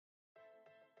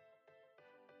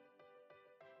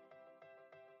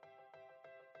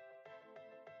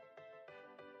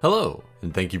Hello,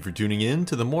 and thank you for tuning in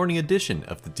to the morning edition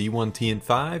of the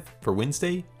D1TN5 for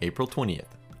Wednesday, April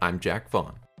 20th. I'm Jack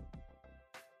Vaughn.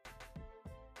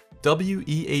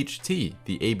 WEHT,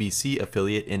 the ABC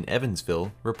affiliate in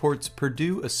Evansville, reports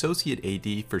Purdue Associate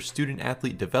AD for Student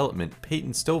Athlete Development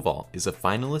Peyton Stovall is a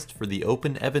finalist for the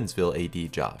open Evansville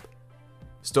AD job.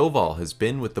 Stovall has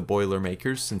been with the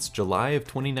Boilermakers since July of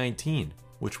 2019,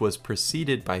 which was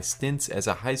preceded by stints as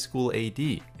a high school AD,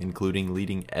 including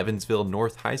leading Evansville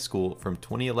North High School from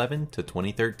 2011 to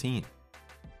 2013.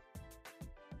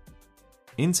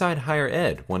 Inside Higher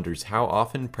Ed wonders how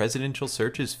often presidential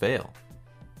searches fail.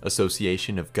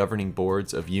 Association of Governing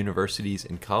Boards of Universities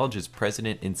and Colleges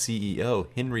President and CEO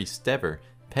Henry Stever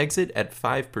pegs it at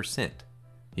 5%.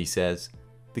 He says,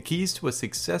 "The keys to a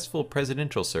successful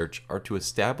presidential search are to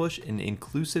establish an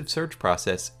inclusive search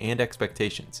process and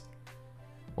expectations.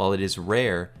 While it is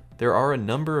rare, there are a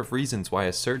number of reasons why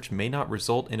a search may not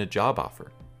result in a job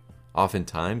offer.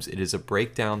 Oftentimes, it is a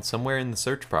breakdown somewhere in the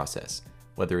search process,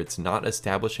 whether it's not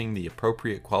establishing the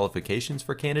appropriate qualifications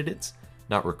for candidates,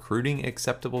 not recruiting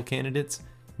acceptable candidates,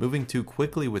 moving too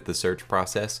quickly with the search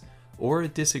process, or a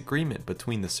disagreement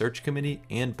between the search committee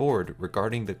and board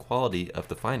regarding the quality of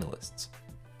the finalists.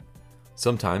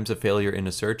 Sometimes a failure in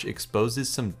a search exposes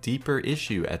some deeper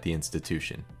issue at the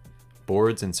institution.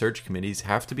 Boards and search committees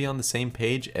have to be on the same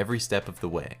page every step of the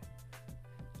way.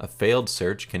 A failed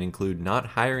search can include not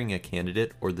hiring a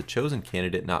candidate or the chosen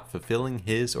candidate not fulfilling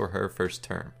his or her first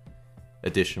term.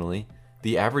 Additionally,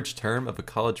 the average term of a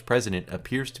college president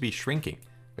appears to be shrinking,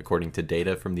 according to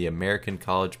data from the American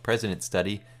College President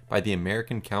Study by the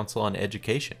American Council on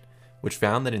Education, which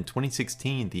found that in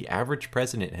 2016 the average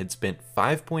president had spent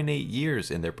 5.8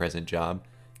 years in their present job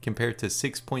compared to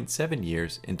 6.7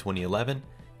 years in 2011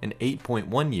 and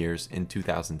 8.1 years in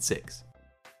 2006.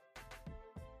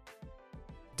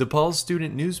 DePaul's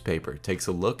student newspaper takes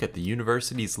a look at the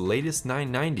university's latest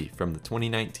 990 from the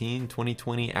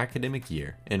 2019-2020 academic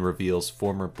year and reveals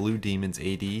former Blue Demons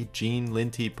AD Jean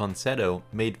Linty Ponsetto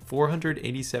made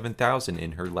 $487,000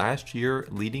 in her last year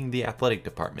leading the athletic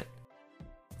department.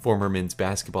 Former men's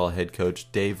basketball head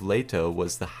coach Dave Leto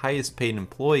was the highest paid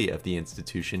employee of the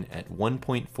institution at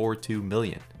 $1.42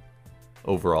 million.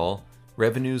 Overall,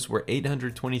 revenues were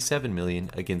 $827 million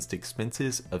against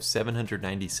expenses of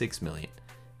 $796 million.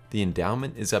 The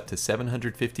endowment is up to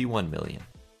 $751 million.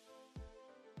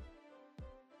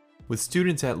 With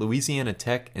students at Louisiana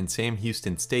Tech and Sam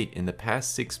Houston State in the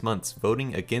past 6 months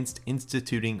voting against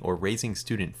instituting or raising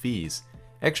student fees,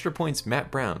 Extra Point's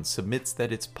Matt Brown submits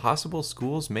that it's possible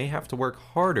schools may have to work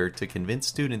harder to convince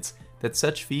students that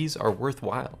such fees are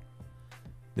worthwhile.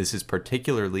 This is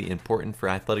particularly important for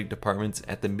athletic departments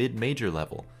at the mid-major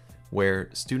level, where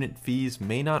student fees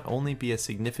may not only be a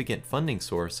significant funding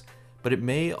source, but it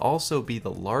may also be the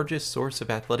largest source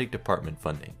of athletic department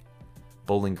funding.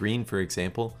 Bowling Green, for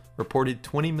example, reported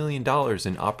 $20 million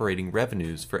in operating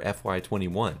revenues for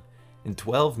FY21, and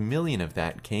 $12 million of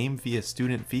that came via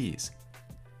student fees.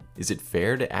 Is it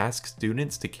fair to ask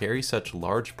students to carry such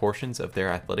large portions of their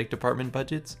athletic department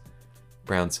budgets?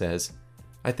 Brown says,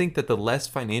 "I think that the less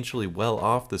financially well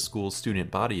off the school's student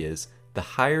body is, the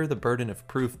higher the burden of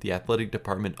proof the athletic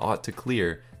department ought to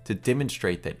clear to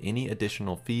demonstrate that any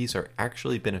additional fees are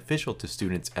actually beneficial to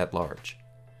students at large.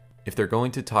 If they're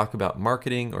going to talk about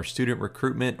marketing or student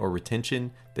recruitment or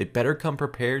retention, they better come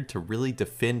prepared to really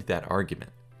defend that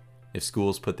argument. If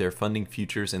schools put their funding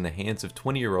futures in the hands of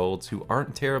 20-year-olds who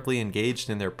aren't terribly engaged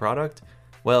in their product,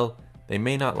 well, they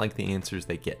may not like the answers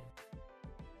they get."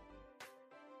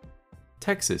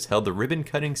 Texas held the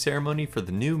ribbon-cutting ceremony for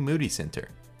the new Moody Center.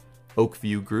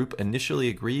 Oakview Group initially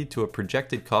agreed to a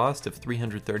projected cost of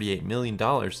 $338 million,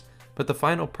 but the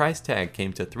final price tag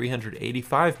came to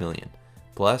 $385 million,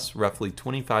 plus roughly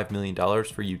 $25 million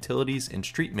for utilities and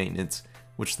street maintenance,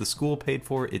 which the school paid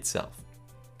for itself.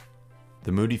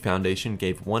 The Moody Foundation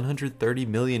gave $130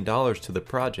 million to the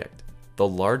project, the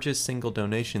largest single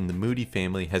donation the Moody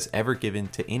family has ever given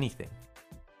to anything.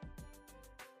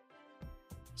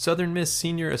 Southern Miss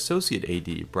Senior Associate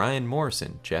AD Brian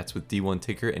Morrison chats with D1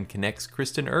 Ticker and connects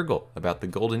Kristen Ergel about the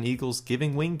Golden Eagles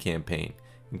Giving Wing campaign,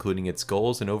 including its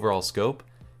goals and overall scope,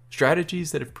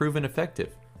 strategies that have proven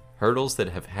effective, hurdles that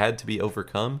have had to be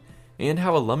overcome, and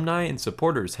how alumni and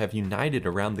supporters have united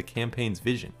around the campaign's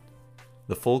vision.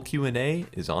 The full Q&A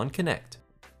is on Connect.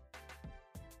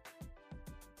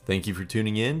 Thank you for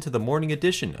tuning in to the morning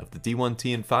edition of the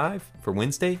D1TN5 for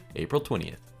Wednesday, April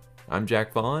 20th. I'm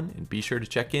Jack Vaughn, and be sure to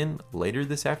check in later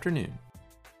this afternoon.